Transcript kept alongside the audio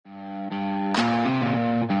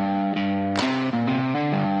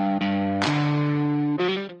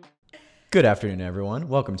Good afternoon, everyone.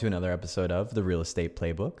 Welcome to another episode of The Real Estate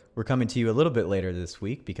Playbook. We're coming to you a little bit later this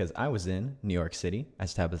week because I was in New York City,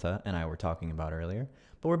 as Tabatha and I were talking about earlier.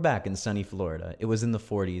 But we're back in sunny Florida. It was in the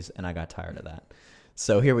 40s, and I got tired of that.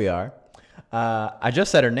 So here we are. I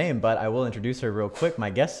just said her name, but I will introduce her real quick. My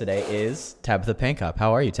guest today is Tabatha Pankop.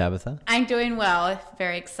 How are you, Tabatha? I'm doing well.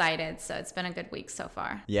 Very excited. So it's been a good week so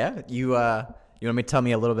far. Yeah? You want me to tell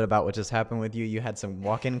me a little bit about what just happened with you? You had some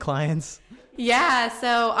walk-in clients? Yeah,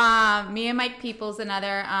 so me and Mike Peoples,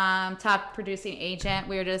 another top producing agent,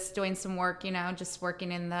 we were just doing some work, just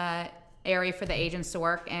working in the area for the agents to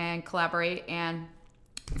work and collaborate. And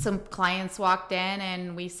some clients walked in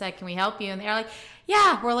and we said, can we help you? And they're like,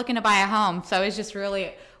 yeah, we're looking to buy a home. So it's just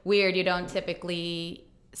really weird. You don't typically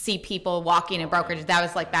see people walking in brokerage. That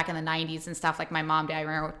was like back in the 90s and stuff. Like my mom did. I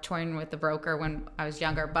remember touring with the broker when I was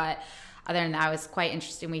younger, but other than that, it was quite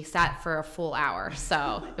interesting. We sat for a full hour,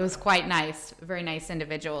 so it was quite nice. Very nice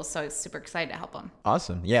individuals, so I was super excited to help them.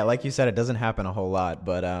 Awesome. Yeah, like you said, it doesn't happen a whole lot,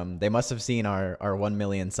 but they must have seen our 1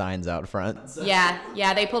 million signs out front. So.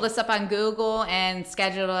 Yeah, they pulled us up on Google and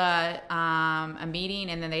scheduled a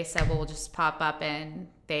meeting, and then they said, well, we'll just pop up, and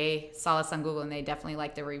they saw us on Google, and they definitely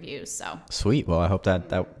liked the reviews. So sweet. Well, I hope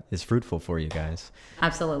that is fruitful for you guys.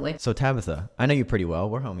 Absolutely. So Tabatha, I know you pretty well.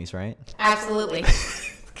 We're homies, right? Absolutely.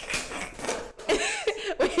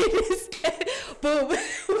 Boom. We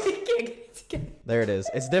can't get it together. There it is.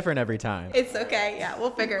 It's different every time. It's okay. Yeah, we'll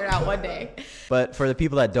figure it out one day. But for the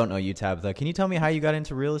people that don't know you, Tabatha, can you tell me how you got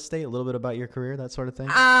into real estate, a little bit about your career, that sort of thing?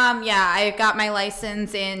 Yeah, I got my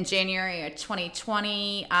license in January of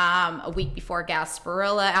 2020, a week before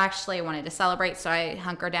Gasparilla. Actually, I wanted to celebrate, so I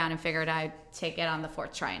hunkered down and figured I'd take it on the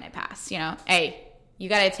fourth try, and I passed. Hey, you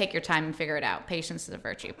got to take your time and figure it out. Patience is a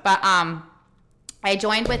virtue. But I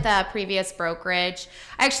joined with a previous brokerage.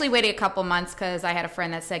 I actually waited a couple months because I had a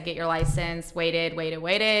friend that said, get your license. Waited.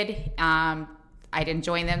 I didn't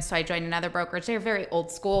join them, so I joined another brokerage. They're very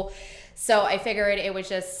old school. So I figured it was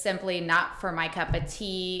just simply not for my cup of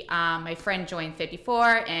tea. My friend joined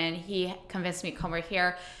 54, and he convinced me to come over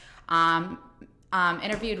here.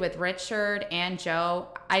 Interviewed with Richard and Joe.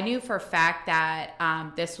 I knew for a fact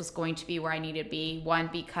that this was going to be where I needed to be. One,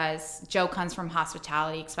 because Joe comes from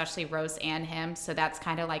hospitality, especially Rose and him. So that's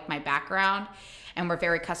kind of like my background. And we're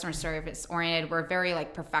very customer service oriented. We're very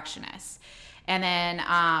like perfectionists. And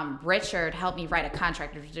then Richard helped me write a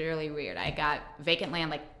contract. It was really weird. I got vacant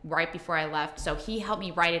land like right before I left. So he helped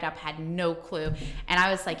me write it up, had no clue. And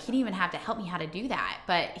I was like, he didn't even have to help me how to do that.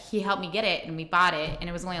 But he helped me get it and we bought it. And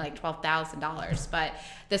it was only like $12,000. But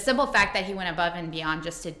the simple fact that he went above and beyond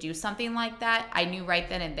just to do something like that, I knew right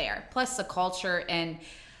then and there. Plus the culture and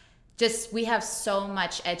just we have so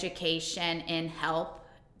much education and help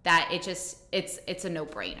that it's a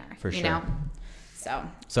no-brainer. For sure. You know?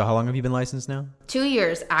 So how long have you been licensed now? 2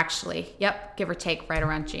 years, actually. Yep, give or take right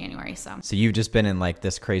around January. So you've just been in like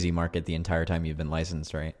this crazy market the entire time you've been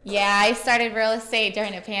licensed, right? Yeah, I started real estate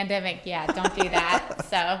during a pandemic. Yeah, don't do that.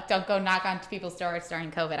 So don't go knock on people's doors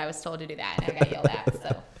during COVID. I was told to do that, and I got yelled at.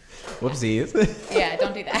 So whoopsies. Yeah,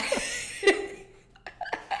 don't do that.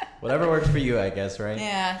 Whatever works for you, I guess, right?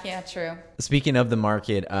 Yeah, true. Speaking of the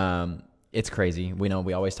market, it's crazy. We know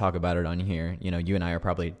we always talk about it on here. You and I are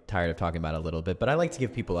probably tired of talking about it a little bit, but I like to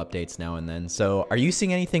give people updates now and then. So are you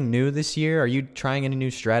seeing anything new this year? Are you trying any new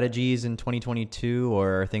strategies in 2022,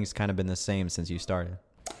 or are things kind of been the same since you started?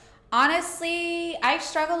 Honestly, I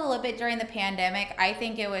struggled a little bit during the pandemic. I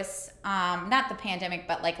think it was not the pandemic,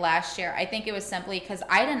 but like last year. I think it was simply because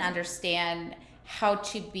I didn't understand how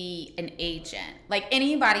to be an agent. Like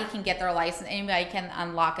anybody can get their license, anybody can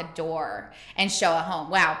unlock a door and show a home.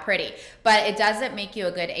 Wow, pretty. But it doesn't make you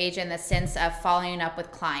a good agent in the sense of following up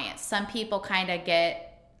with clients. Some people kind of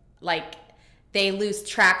get like, they lose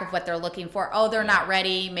track of what they're looking for. Oh, they're not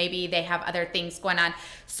ready. Maybe they have other things going on.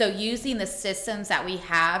 So using the systems that we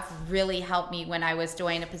have really helped me when I was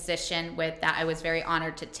doing a position with that I was very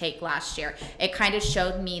honored to take last year. It kind of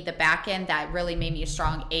showed me the back end that really made me a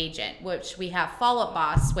strong agent, which we have Follow Up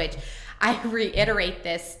Boss, which I reiterate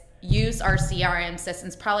this, use our CRM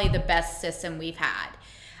systems, probably the best system we've had.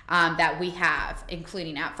 That we have,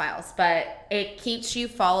 including app files. But it keeps you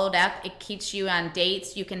followed up. It keeps you on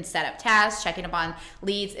dates. You can set up tasks, checking up on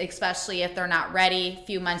leads, especially if they're not ready, a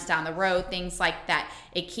few months down the road, things like that.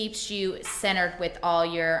 It keeps you centered with all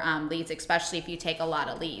your leads, especially if you take a lot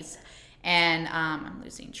of leads. And I'm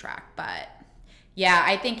losing track, but yeah,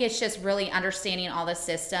 I think it's just really understanding all the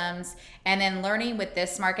systems and then learning with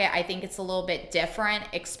this market. I think it's a little bit different,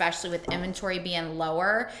 especially with inventory being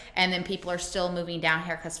lower and then people are still moving down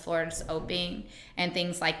here because Florida's opening and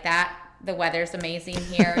things like that. The weather's amazing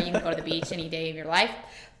here. You can go to the beach any day of your life.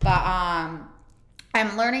 But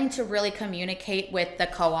I'm learning to really communicate with the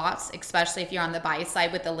co-ops, especially if you're on the buy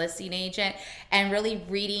side with the listing agent, and really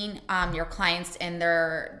reading your clients and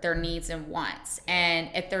their needs and wants. And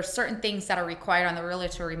if there's certain things that are required on the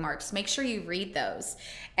realtor remarks, make sure you read those.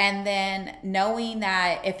 And then knowing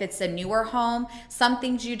that if it's a newer home, some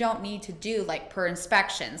things you don't need to do, like per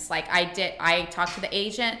inspections. Like I talked to the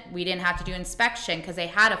agent. We didn't have to do inspection because they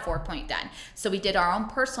had a 4-point done. So we did our own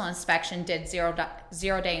personal inspection, did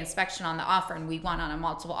zero-day inspection on the offer, and we won on a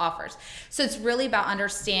multiple offers. So it's really about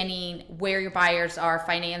understanding where your buyers are,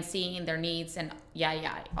 financing, their needs, and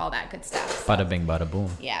all that good stuff. Bada bing, bada boom.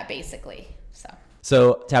 Yeah, basically.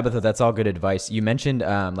 So Tabatha, that's all good advice. You mentioned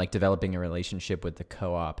like developing a relationship with the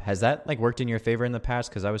co-op. Has that like worked in your favor in the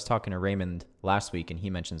past? Because I was talking to Raymond last week and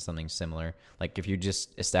he mentioned something similar. Like if you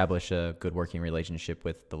just establish a good working relationship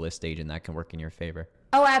with the list agent, that can work in your favor.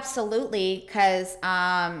 Oh, absolutely. Because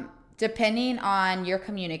depending on your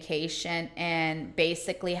communication and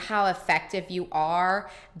basically how effective you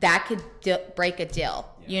are, that could break a deal.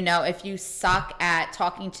 Yeah. You know, if you suck at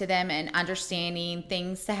talking to them and understanding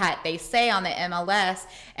things that they say on the MLS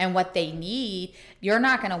and what they need, you're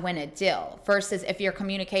not going to win a deal. Versus if your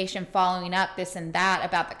communication following up this and that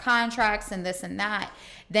about the contracts and this and that,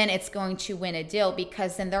 then it's going to win a deal,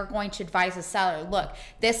 because then they're going to advise the seller, look,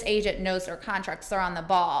 this agent knows their contracts, they're on the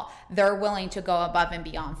ball, they're willing to go above and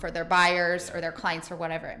beyond for their buyers or their clients or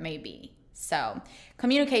whatever it may be. So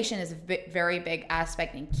communication is a very big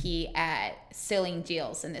aspect and key at sealing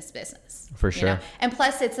deals in this business. For sure. You know? And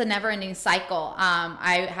plus, it's a never-ending cycle.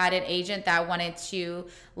 I had an agent that wanted to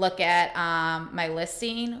look at my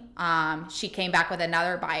listing. She came back with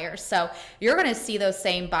another buyer. So you're going to see those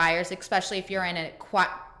same buyers, especially if you're in a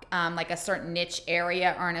like a certain niche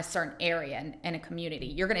area or in a certain area in a community.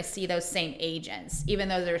 You're going to see those same agents, even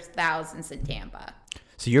though there's thousands in Tampa.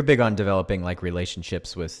 So you're big on developing like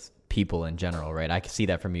relationships with people in general, right? I can see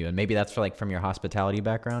that from you, and maybe that's for like from your hospitality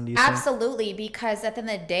background. Do you Absolutely, because at the end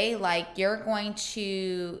of the day, like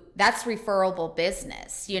that's referable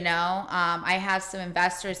business. You know, I have some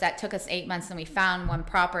investors that took us 8 months and we found one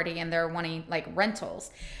property and they're wanting like rentals.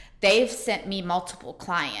 They've sent me multiple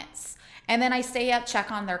clients, and then I stay up, check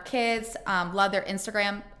on their kids, love their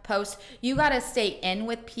Instagram posts. You got to stay in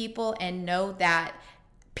with people and know that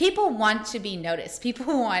people want to be noticed. People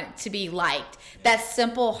want to be liked. That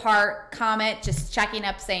simple heart comment, just checking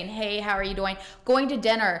up, saying, hey, how are you doing? Going to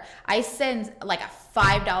dinner. I send like a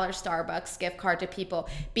 $5 Starbucks gift card to people,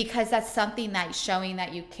 because that's something that's showing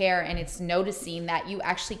that you care, and it's noticing that you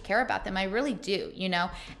actually care about them. I really do, you know?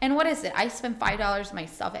 And what is it? I spend $5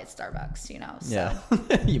 myself at Starbucks, you know? So,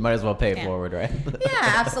 yeah. You might as well pay it forward, right?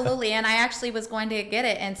 Yeah, absolutely. And I actually was going to get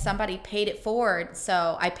it and somebody paid it forward.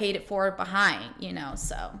 So I paid it forward behind, you know,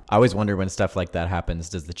 so. I always wonder when stuff like that happens,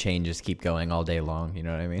 does the chain just keep going all day long? You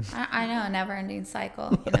know what I mean? I know, a never ending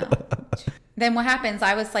cycle, you know? Then what happens?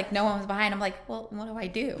 I was like, no one was behind. I'm like, well, what do I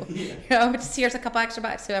do? You know, just here's a couple extra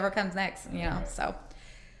bucks, whoever comes next, you know, so.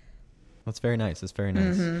 That's very nice. That's very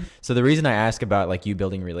nice. Mm-hmm. So the reason I ask about like you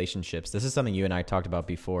building relationships, this is something you and I talked about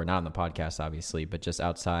before, not on the podcast, obviously, but just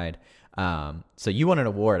outside. So you won an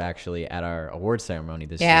award actually at our award ceremony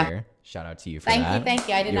this year. Shout out to you for that. Thank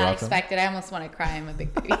you. I did not expect it. I almost want to cry. I'm a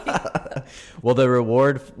big baby. Well, the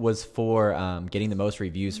reward was for getting the most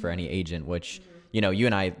reviews for any agent, which, you know, you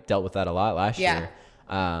and I dealt with that a lot last year.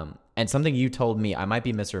 And something you told me, I might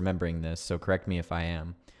be misremembering this, so correct me if I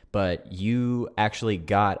am, but you actually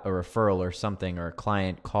got a referral or something, or a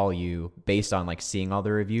client call you based on like seeing all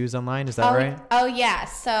the reviews online. Is that right? Oh yeah.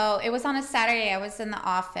 So it was on a Saturday. I was in the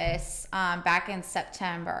office back in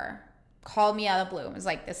September. Called me out of the blue. It was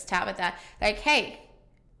like this Tabatha, like, hey,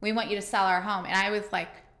 we want you to sell our home. And I was like,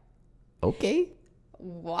 okay.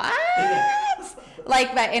 What?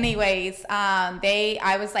 Like, but anyways,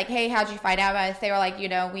 I was like, hey, how'd you find out about it? They were like, you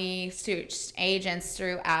know, we searched agents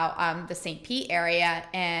throughout the St. Pete area,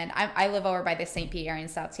 and I live over by the St. Pete area in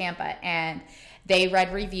South Tampa, and they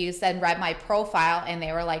read reviews, then read my profile, and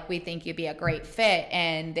they were like, we think you'd be a great fit.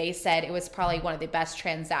 And they said it was probably one of the best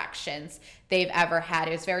transactions they've ever had.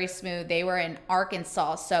 It was very smooth. They were in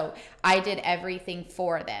Arkansas, so I did everything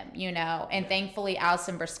for them, you know. And thankfully,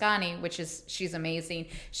 Allison Briscani, she's amazing,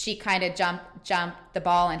 she kind of jumped the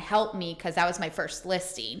ball and helped me, because that was my first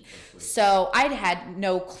listing. So I'd had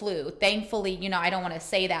no clue. Thankfully, you know, I don't want to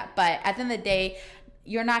say that, but at the end of the day,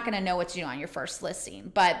 you're not going to know what to do on your first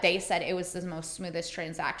listing. But they said it was the most smoothest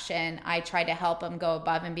transaction. I tried to help them go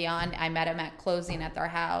above and beyond. I met them at closing at their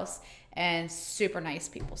house, and super nice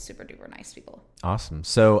people, super duper nice people. Awesome.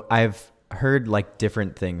 So I've heard like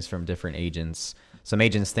different things from different agents. Some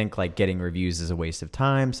agents think like getting reviews is a waste of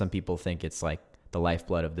time. Some people think it's like the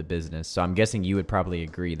lifeblood of the business. So I'm guessing you would probably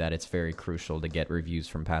agree that it's very crucial to get reviews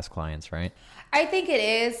from past clients, right? I think it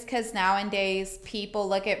is, because nowadays people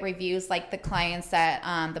look at reviews, like the clients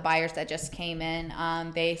that, the buyers that just came in,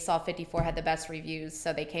 they saw 54 had the best reviews,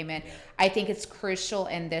 so they came in. I think it's crucial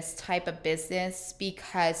in this type of business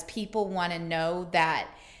because people want to know that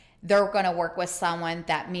they're going to work with someone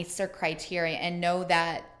that meets their criteria and know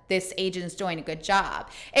that this agent's doing a good job.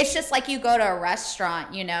 It's just like you go to a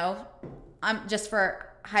restaurant, you know, just for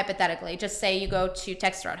hypothetically, just say you go to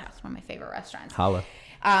Texas Roadhouse, one of my favorite restaurants. Holla.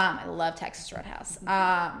 I love Texas Roadhouse.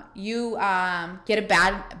 You get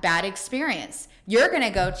a bad experience. You're going to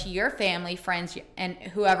go to your family, friends, and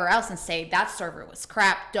whoever else and say, that server was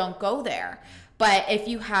crap, don't go there. But if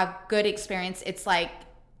you have good experience, it's like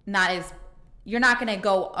you're not going to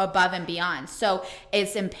go above and beyond. So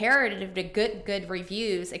it's imperative to get good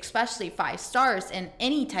reviews, especially 5 stars in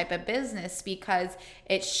any type of business, because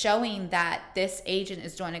it's showing that this agent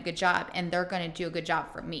is doing a good job and they're going to do a good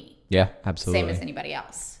job for me. Yeah, absolutely. Same as anybody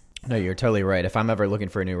else. No, you're totally right. If I'm ever looking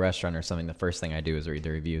for a new restaurant or something, the first thing I do is read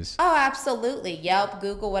the reviews. Oh, absolutely. Yelp,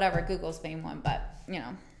 Google, whatever. Google's main one, but you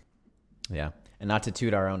know. Yeah. And not to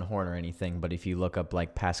toot our own horn or anything, but if you look up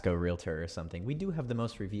like Pasco Realtor or something, we do have the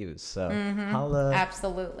most reviews. So holla.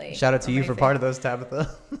 Absolutely. Shout out to you for part of those, Tabatha.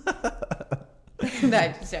 No,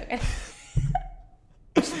 I'm just joking.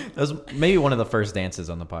 That was maybe one of the first dances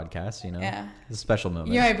on the podcast, you know? Yeah. It's a special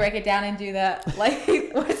moment. You might break it down and do that. Like,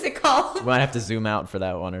 what's it called? We might have to zoom out for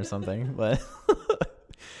that one or something. But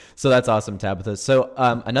so that's awesome, Tabatha. So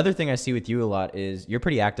another thing I see with you a lot is you're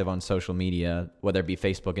pretty active on social media, whether it be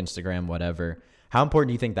Facebook, Instagram, whatever. How important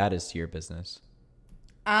do you think that is to your business?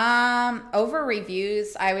 Over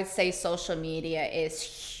reviews, I would say social media is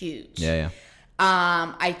huge. Yeah.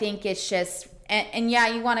 I think it's just, and yeah,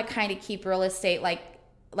 you want to kind of keep real estate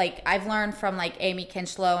like I've learned from like Amy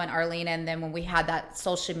Kinchlow and Arlene, and then when we had that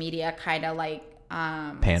social media kind of like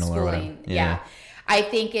panel schooling, or whatever. Yeah. I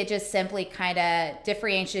think it just simply kind of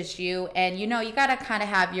differentiates you, and you know, you got to kind of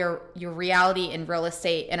have your reality and real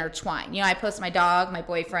estate intertwined. You know, I post my dog, my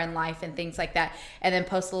boyfriend, life, and things like that, and then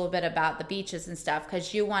post a little bit about the beaches and stuff,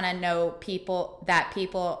 because you want to know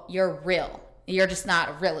people you're real. You're just not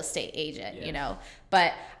a real estate agent, you know.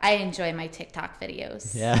 But I enjoy my TikTok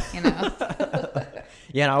videos. Yeah. You know.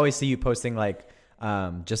 Yeah, and I always see you posting like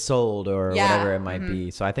just sold or whatever it might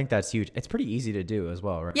be. So I think that's huge. It's pretty easy to do as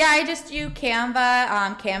well, right? Yeah, I just do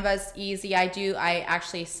Canva. Canva's easy. I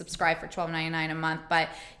actually subscribe for $12.99 a month. But,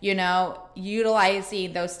 you know,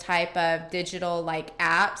 utilizing those type of digital like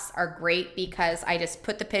apps are great, because I just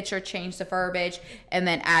put the picture, change the verbiage, and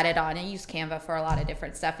then add it on. I use Canva for a lot of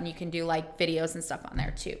different stuff, and you can do like videos and stuff on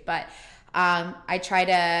there too. But I try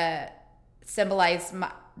to symbolize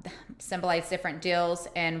different deals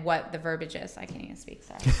and what the verbiage is. I can't even speak,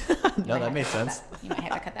 sorry. No, that makes sense. You might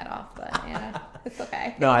have to cut that off, but yeah, it's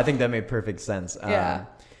okay. No, I think that made perfect sense. Yeah,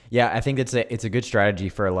 I think it's a good strategy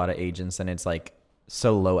for a lot of agents, and it's like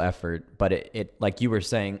so low effort, but it like you were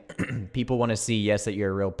saying, people want to see, yes, that you're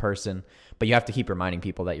a real person, but you have to keep reminding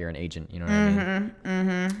people that you're an agent, you know what I mean?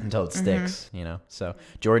 Until it sticks, you know? So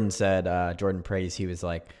Jordan said, Jordan Praise, he was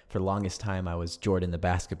like, for the longest time, I was Jordan, the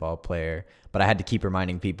basketball player, but I had to keep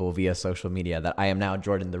reminding people via social media that I am now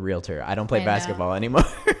Jordan, the realtor. I don't play basketball anymore.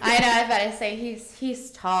 I know. I was about to say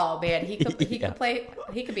he's tall, man. He could play.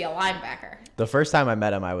 He could be a linebacker. The first time I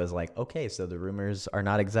met him, I was like, okay, so the rumors are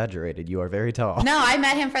not exaggerated. You are very tall. No, I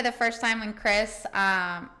met him for the first time when Chris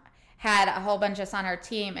had a whole bunch of us on our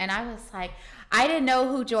team, and I was like, I didn't know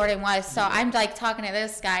who Jordan was, so I'm like talking to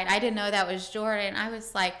this guy, and I didn't know that was Jordan. I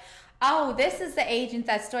was like, oh, this is the agent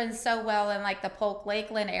that's doing so well in like the Polk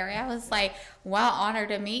Lakeland area. I was like, well, honored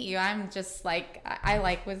to meet you. I'm just like, I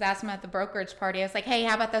like was asking him at the brokerage party. I was like, hey,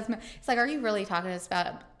 how about those? It's like, are you really talking to us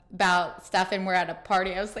about stuff and we're at a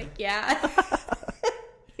party? I was like, yeah.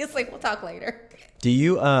 He's like, we'll talk later. Do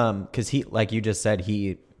you, cause he, like you just said,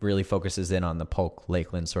 he really focuses in on the Polk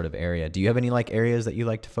Lakeland sort of area. Do you have any like areas that you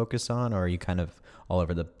like to focus on, or are you kind of all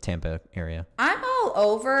over the Tampa area? I'm all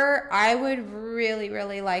over. I would really,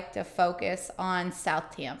 really like to focus on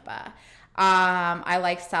South Tampa. I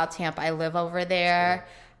like South Tampa. I live over there.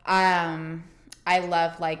 I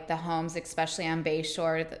love like the homes, especially on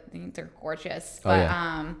Bayshore. They're gorgeous. But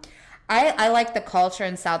I like the culture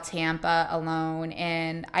in South Tampa alone,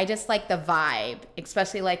 and I just like the vibe,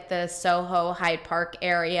 especially like the Soho Hyde Park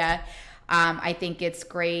area. I think it's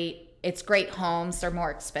great. It's great homes. They're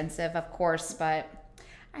more expensive, of course, but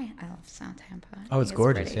I love South Tampa. Oh, it's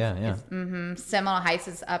gorgeous. Yeah. Seminole Heights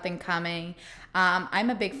is up and coming. I'm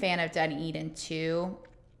a big fan of Dunedin too.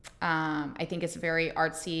 I think it's very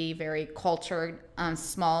artsy, very cultured,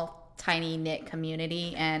 small tiny knit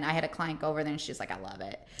community, and I had a client go over there and she's like, I love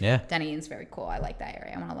it. Yeah. Dunedin's very cool. I like that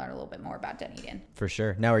area. I want to learn a little bit more about Dunedin. For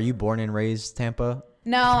sure. Now, are you born and raised Tampa?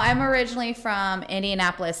 No, I'm originally from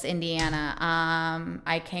Indianapolis, Indiana.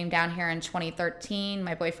 I came down here in 2013.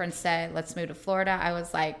 My boyfriend said, let's move to Florida. I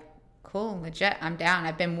was like, cool, legit, I'm down.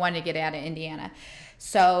 I've been wanting to get out of Indiana.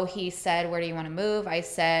 So he said, where do you want to move? I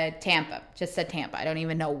said, Tampa. Just said Tampa. I don't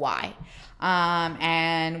even know why.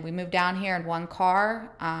 And we moved down here in one car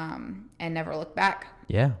and never looked back.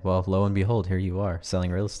 Yeah. Well, lo and behold, here you are selling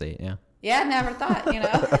real estate. Yeah. Yeah, never thought, you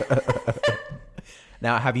know.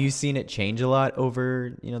 Now, have you seen it change a lot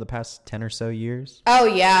over, the past 10 or so years? Oh,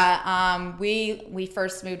 yeah. We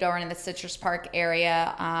first moved over in the Citrus Park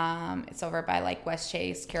area. It's over by like West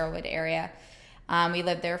Chase, Carrollwood area. We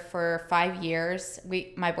lived there for 5 years.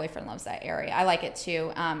 My boyfriend loves that area. I like it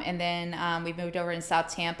too. And then we moved over in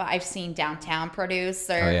South Tampa. I've seen downtown produce.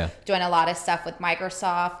 They're doing a lot of stuff with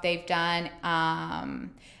Microsoft. They've done...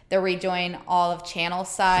 They're redoing all of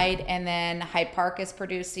Channelside, and then Hyde Park is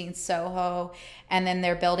producing Soho, and then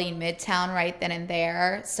they're building Midtown right then and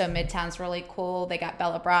there. So Midtown's really cool. They got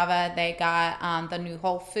Bella Brava. They got the new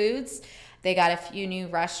Whole Foods. They got a few new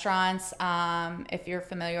restaurants. If you're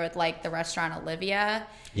familiar with like the restaurant Olivia.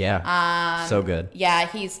 Yeah, so good. Yeah,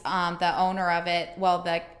 he's the owner of it. Well,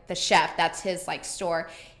 the chef, that's his like store.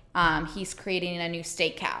 He's creating a new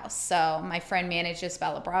steakhouse. So my friend manages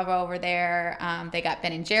Bella Brava over there. They got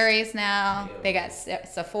Ben and Jerry's now. They got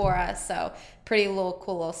Sephora. So pretty cool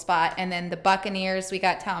little spot. And then the Buccaneers, we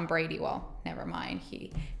got Tom Brady. Well, never mind.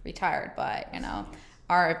 He retired, but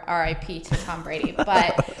RIP to Tom Brady.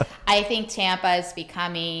 But I think Tampa is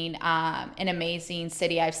becoming an amazing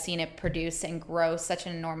city. I've seen it produce and grow such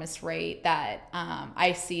an enormous rate that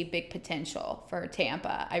I see big potential for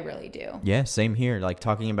Tampa. I really do. Yeah, same here. Like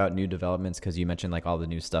talking about new developments, because you mentioned like all the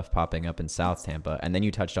new stuff popping up in South Tampa, and then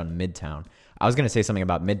you touched on Midtown. I was going to say something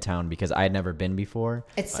about Midtown because I had never been before.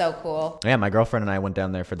 It's so cool. Yeah, my girlfriend and I went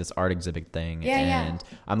down there for this art exhibit thing. And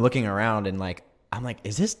I'm looking around and I'm like,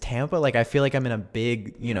 is this Tampa? Like, I feel like I'm in a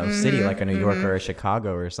big, city like a New York or a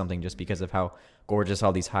Chicago or something, just because of how gorgeous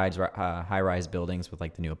all these high-rise buildings with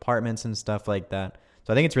like the new apartments and stuff like that.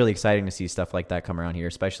 So I think it's really exciting to see stuff like that come around here,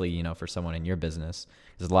 especially, for someone in your business.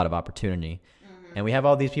 There's a lot of opportunity. And we have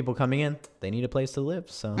all these people coming in. They need a place to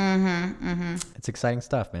live. So it's exciting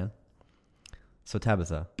stuff, man. So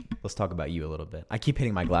Tabatha, let's talk about you a little bit. I keep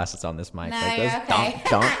hitting my glasses on this mic. No, like you're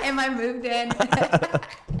this. okay. Am I moved in?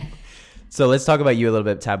 So let's talk about you a little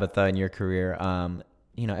bit, Tabatha, and your career.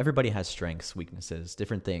 Everybody has strengths, weaknesses,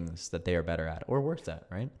 different things that they are better at or worse at,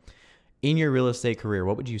 right? In your real estate career,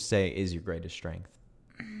 what would you say is your greatest strength?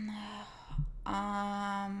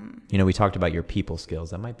 We talked about your people skills.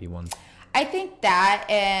 That might be one. I think that,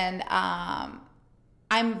 and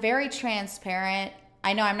I'm very transparent.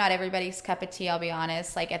 I know I'm not everybody's cup of tea, I'll be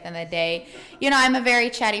honest. Like at the end of the day, I'm a very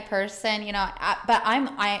chatty person, but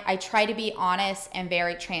I try to be honest and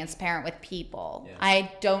very transparent with people. Yeah.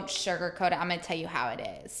 I don't sugarcoat it. I'm going to tell you how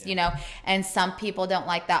it is, and some people don't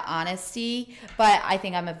like that honesty, but I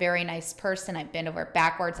think I'm a very nice person. I've been over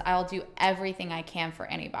backwards. I'll do everything I can for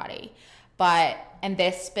anybody. But in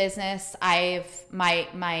this business,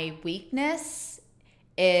 my weakness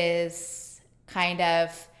is kind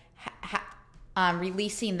of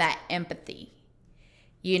releasing that empathy,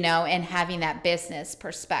 and having that business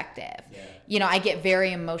perspective. Yeah. I get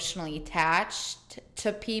very emotionally attached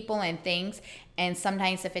to people and things. And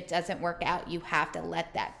sometimes if it doesn't work out, you have to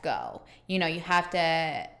let that go. You have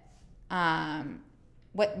to,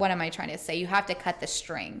 what am I trying to say? You have to cut the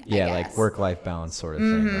string. Yeah, like work-life balance sort of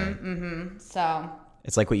thing, right? Mm-hmm. So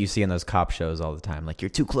it's like what you see in those cop shows all the time. Like, you're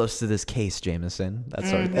too close to this case, Jameson. That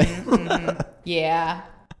sort of thing. Yeah.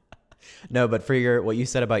 No, but for what you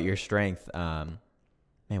said about your strength, man,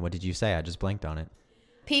 what did you say? I just blanked on it.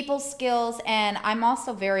 People skills, and I'm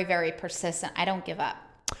also very, very persistent. I don't give up.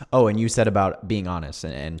 Oh, and you said about being honest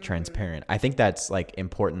and transparent. I think that's like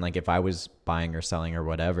important. Like if I was buying or selling or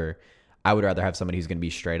whatever, I would rather have somebody who's going to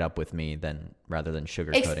be straight up with me rather than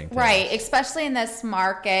sugarcoating things. Right, especially in this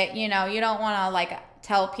market. You don't want to like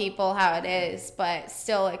tell people how it is, but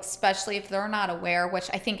still, especially if they're not aware, which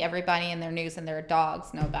I think everybody in their news and their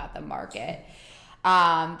dogs know about the market,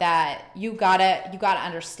 that you gotta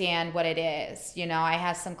understand what it is. I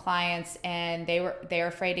had some clients and they were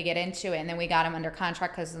afraid to get into it, and then we got them under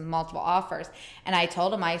contract because of multiple offers. And I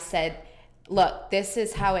told them, I said, look, this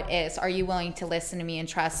is how it is. Are you willing to listen to me and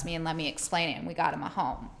trust me and let me explain it? And we got them a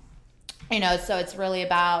home. So it's really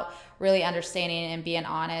about really understanding and being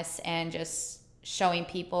honest and just showing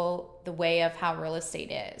people the way of how real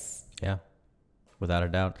estate is. Yeah, without a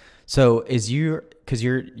doubt. So because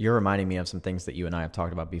you're reminding me of some things that you and I have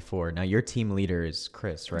talked about before. Now your team leader is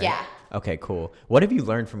Chris, right? Yeah. Okay, cool. What have you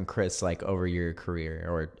learned from Chris, like over your career,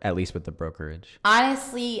 or at least with the brokerage?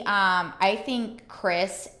 Honestly, I think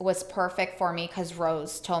Chris was perfect for me because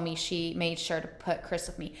Rose told me she made sure to put Chris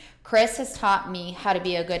with me. Chris has taught me how to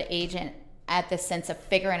be a good agent at the sense of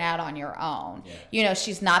figuring out on your own. Yeah. You know,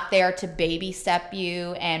 she's not there to baby step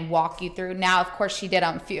you and walk you through. Now, of course, she did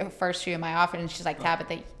on first few of my offer, and she's like,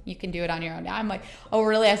 Tabatha, you can do it on your own. Now I'm like, oh,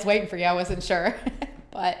 really? I was waiting for you. I wasn't sure.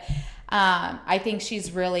 But I think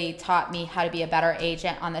she's really taught me how to be a better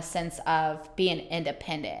agent on the sense of being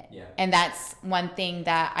independent. Yeah. And that's one thing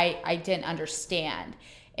that I didn't understand,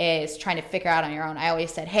 is trying to figure out on your own. I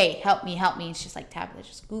always said, hey, help me. And she's like, Tabitha,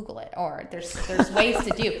 just Google it. Or there's ways to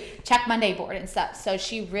do. Check Monday board and stuff. So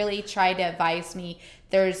she really tried to advise me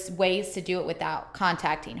there's ways to do it without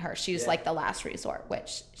contacting her. She was like the last resort,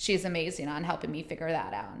 which she's amazing on helping me figure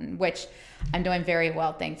that out, and which I'm doing very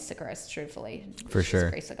well thanks to Chris, truthfully. For sure.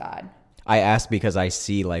 Grace of God. I asked because I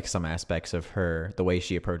see like some aspects of her, the way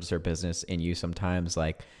she approaches her business in you sometimes,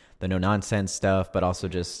 like the no nonsense stuff, but also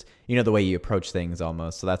just, you know, the way you approach things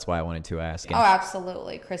almost. So that's why I wanted to ask. And, oh,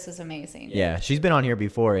 absolutely. Chris is amazing. Yeah. She's been on here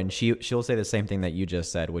before, and she'll say the same thing that you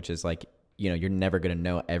just said, which is like, you know, you're never going to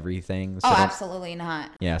know everything. So absolutely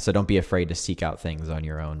not. Yeah. So don't be afraid to seek out things on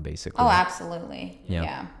your own, basically. Oh, absolutely.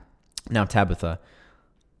 Yeah. Now, Tabatha, a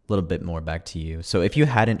little bit more back to you. So if you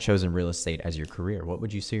hadn't chosen real estate as your career, what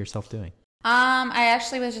would you see yourself doing? I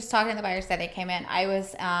actually was just talking to the buyers that they came in. I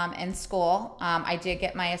was in school. I did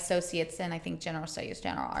get my associates in, I think, general studies,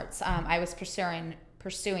 general arts. I was pursuing,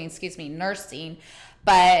 nursing,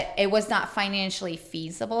 but it was not financially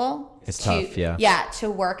feasible. It's tough, yeah. Yeah, to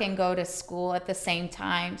work and go to school at the same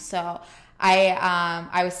time. So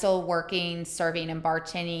I was still working, serving, and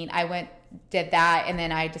bartending. I did that, and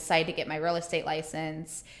then I decided to get my real estate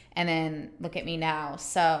license, and then look at me now.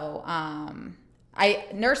 So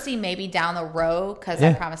nursing maybe down the road, because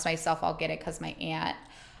I promised myself I'll get it because my aunt,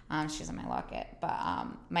 she's in my locket, but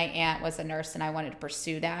my aunt was a nurse and I wanted to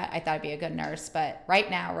pursue that. I thought I'd be a good nurse, but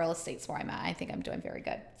right now real estate's where I'm at. I think I'm doing very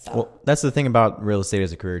good. So. Well, that's the thing about real estate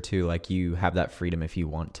as a career too. Like, you have that freedom if you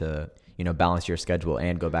want to, you know, balance your schedule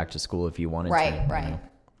and go back to school if you wanted to. Right. You know?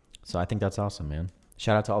 So I think that's awesome, man.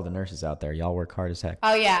 Shout out to all the nurses out there. Y'all work hard as heck.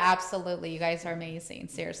 Oh yeah, absolutely. You guys are amazing.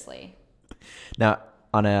 Seriously. Now,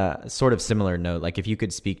 on a sort of similar note, like if you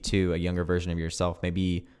could speak to a younger version of yourself,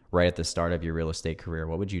 maybe right at the start of your real estate career,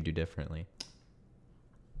 what would you do differently?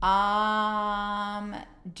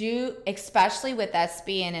 Especially with us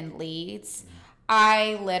being in leads,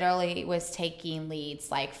 I literally was taking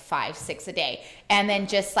leads like 5-6 a day, and then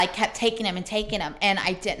just like kept taking them, and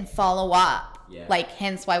I didn't follow up. Yeah. Like,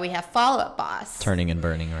 hence why we have follow-up boss. Turning and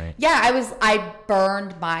burning, right? Yeah, I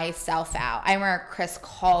burned myself out. I remember Chris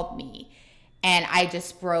called me and I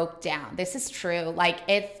just broke down. This is true. Like,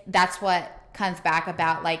 that's what comes back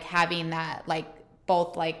about like having that, like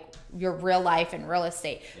both like your real life and real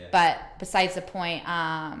estate. Yeah. But besides the point,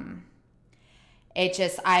 I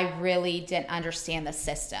really didn't understand the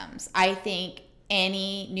systems. I think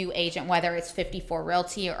any new agent, whether it's 54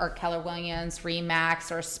 Realty or Keller Williams,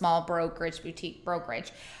 Remax, or a small brokerage, boutique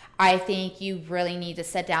brokerage, I think you really need to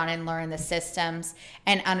sit down and learn the systems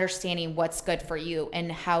and understanding what's good for you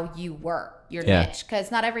and how you work your niche,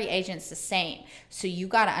 because not every agent's the same. So you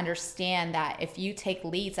got to understand that if you take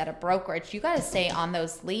leads at a brokerage, you got to stay on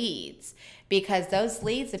those leads, because those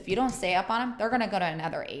leads, if you don't stay up on them, they're going to go to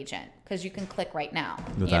another agent, because you can click right now.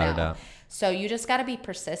 Without a doubt. So you just got to be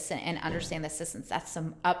persistent and understand the systems. That's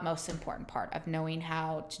the utmost important part of knowing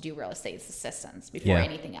how to do real estate, is the systems before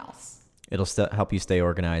anything else. It'll help you stay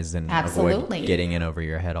organized and avoid getting in over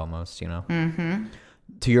your head almost, you know? Mm-hmm.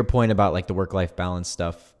 To your point about like the work-life balance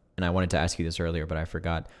stuff, and I wanted to ask you this earlier, but I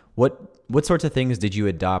forgot. What sorts of things did you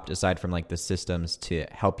adopt aside from like the systems to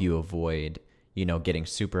help you avoid, you know, getting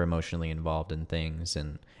super emotionally involved in things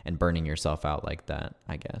and burning yourself out like that,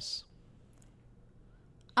 I guess?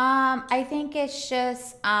 I think it's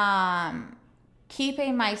just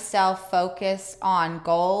keeping myself focused on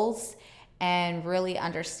goals and really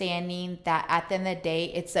understanding that at the end of the day,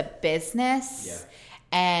 it's a business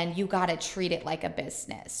and you got to treat it like a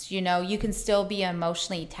business. You know, you can still be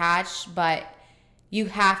emotionally attached, but you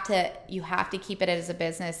have to keep it as a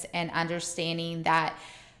business, and understanding that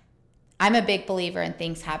I'm a big believer in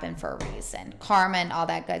things happen for a reason, karma and all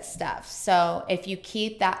that good stuff. So if you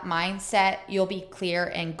keep that mindset, you'll be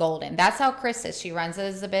clear and golden. That's how Chris is. She runs it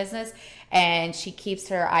as a business, and she keeps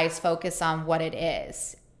her eyes focused on what it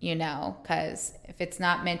is, you know, because if it's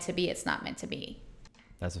not meant to be, it's not meant to be.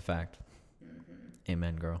 That's a fact. Mm-hmm.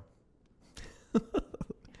 Amen, girl.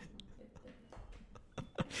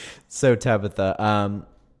 So Tabitha,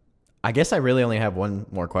 I guess I really only have one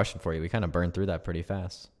more question for you. We kind of burned through that pretty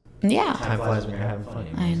fast. Yeah. Time flies when you're having fun.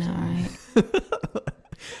 I know, right?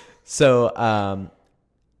 So,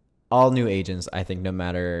 all new agents, I think no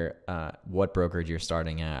matter what brokerage you're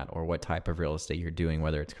starting at or what type of real estate you're doing,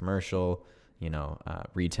 whether it's commercial,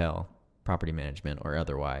 retail, property management, or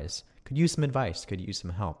otherwise, could use some advice, could use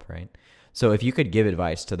some help, right? So if you could give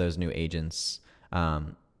advice to those new agents,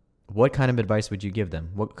 what kind of advice would you give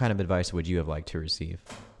them? What kind of advice would you have liked to receive?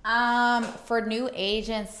 For new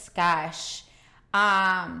agents, gosh,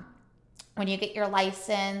 when you get your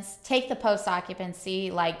license, take the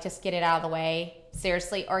post-occupancy, just get it out of the way,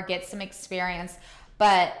 seriously, or get some experience.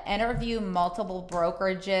 But interview multiple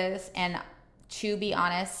brokerages. And to be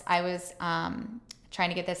honest, I was trying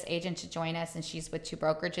to get this agent to join us, and she's with 2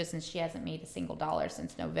 brokerages, and she hasn't made a single dollar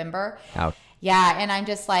since November. Ouch. Yeah, and I'm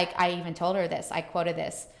just I even told her this. I quoted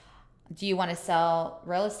this. Do you want to sell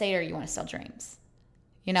real estate or you want to sell dreams?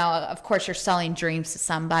 Of course, you're selling dreams to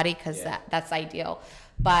somebody because that's ideal.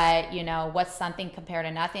 But, what's something compared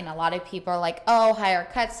to nothing? A lot of people are like, oh, higher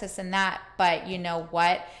cuts, this and that. But you know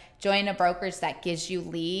what? Join a brokerage that gives you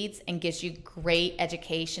leads and gives you great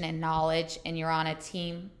education and knowledge, and you're on a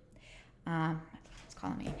team. It's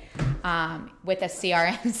calling me with a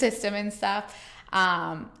CRM system and stuff.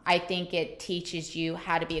 I think it teaches you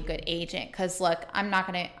how to be a good agent. Because look, I'm not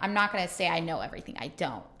gonna say I know everything. I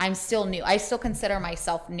don't. I'm still new. I still consider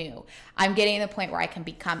myself new. I'm getting to the point where I can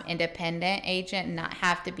become independent agent and not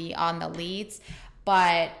have to be on the leads.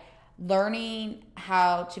 But learning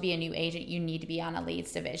how to be a new agent, you need to be on a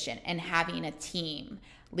leads division and having a team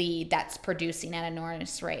lead that's producing at an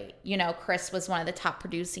enormous rate. Chris was one of the top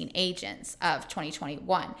producing agents of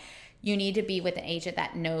 2021. You need to be with an agent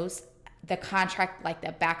that knows the contract like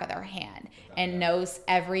the back of their hand and knows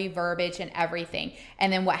every verbiage and everything.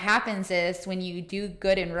 And then what happens is when you do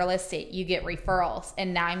good in real estate, you get referrals.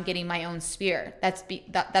 And now I'm getting my own sphere. That's the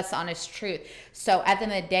honest truth. So at the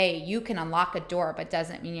end of the day, you can unlock a door, but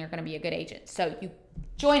doesn't mean you're going to be a good agent. So you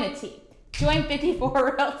join a team. Join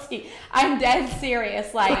 54 Realty. I'm dead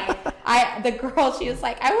serious. The girl, she was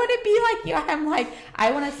like, I want to be like you. I'm like,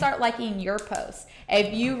 I want to start liking your posts.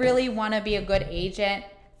 If you really want to be a good agent,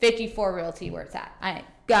 54 Realty where it's at. I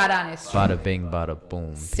got honest. Bada bing, bada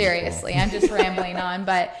boom. Seriously, I'm just rambling on,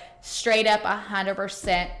 but straight up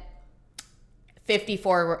 100%,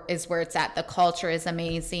 54 is where it's at. The culture is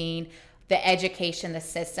amazing. The education, the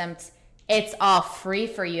systems, it's all free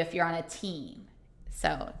for you if you're on a team.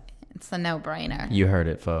 So it's a no-brainer. You heard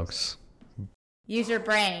it, folks. Use your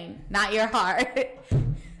brain, not your heart.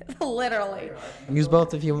 Literally. Use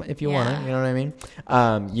both if you want to, you know what I mean?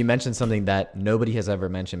 You mentioned something that nobody has ever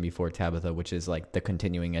mentioned before, Tabitha, which is the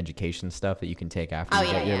continuing education stuff that you can take after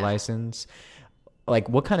you get your license.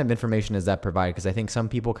 What kind of information does that provide? Because I think some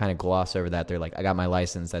people kind of gloss over that. They're like, I got my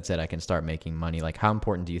license, that's it, I can start making money. How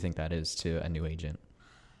important do you think that is to a new agent?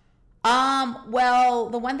 Well,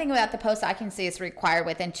 the one thing about the post-occupancy is required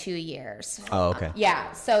within 2 years. Oh, okay.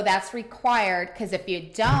 Yeah, so that's required because if you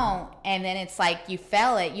don't, and then it's you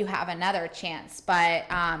fail it, you have another chance. But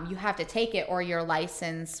you have to take it or your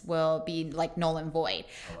license will be null and void.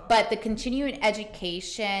 Oh, wow. But the continuing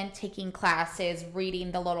education, taking classes,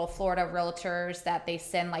 reading the little Florida realtors that they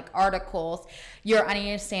send articles, you're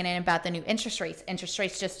understanding about the new interest rates. Interest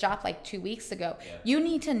rates just dropped 2 weeks ago. Yeah. You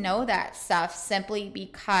need to know that stuff simply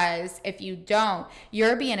because if you don't,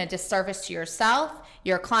 you're being a disservice to yourself,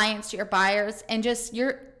 your clients, your buyers, and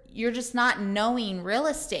you're just not knowing real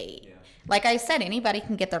estate. Yeah. Like I said, anybody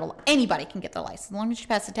can get their license. As long as you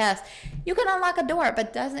pass the test, you can unlock a door,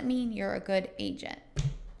 but doesn't mean you're a good agent.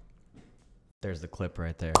 There's the clip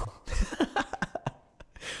right there.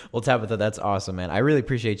 Well, Tabitha, that's awesome, man. I really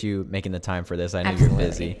appreciate you making the time for this. I know Absolutely. You're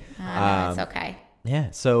busy. No, it's okay.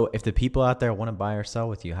 Yeah. So if the people out there want to buy or sell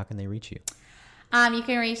with you, how can they reach you? You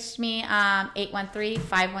can reach me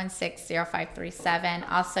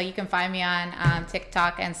 813-516-0537. Also, you can find me on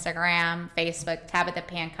TikTok, Instagram, Facebook, Tabatha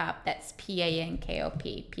Pankop. That's Pankop.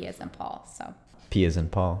 P as in Paul. So P as in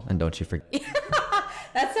Paul, and don't you forget.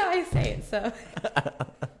 That's how I say it. So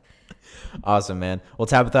awesome, man. Well,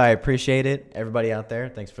 Tabitha, I appreciate it. Everybody out there,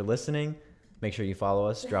 thanks for listening. Make sure you follow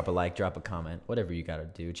us. Drop a like, drop a comment, whatever you got to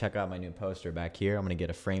do. Check out my new poster back here. I'm going to get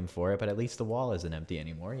a frame for it, but at least the wall isn't empty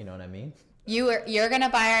anymore. You know what I mean? You're gonna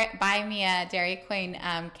buy me a Dairy Queen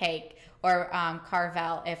cake or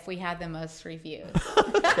Carvel if we have the most reviews.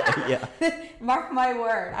 Yeah. Mark my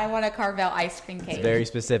word. I want a Carvel ice cream cake. It's very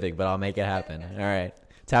specific, but I'll make it happen. All right.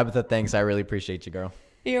 Tabitha, thanks. I really appreciate you, girl.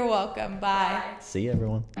 You're welcome. Bye. See you,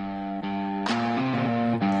 everyone.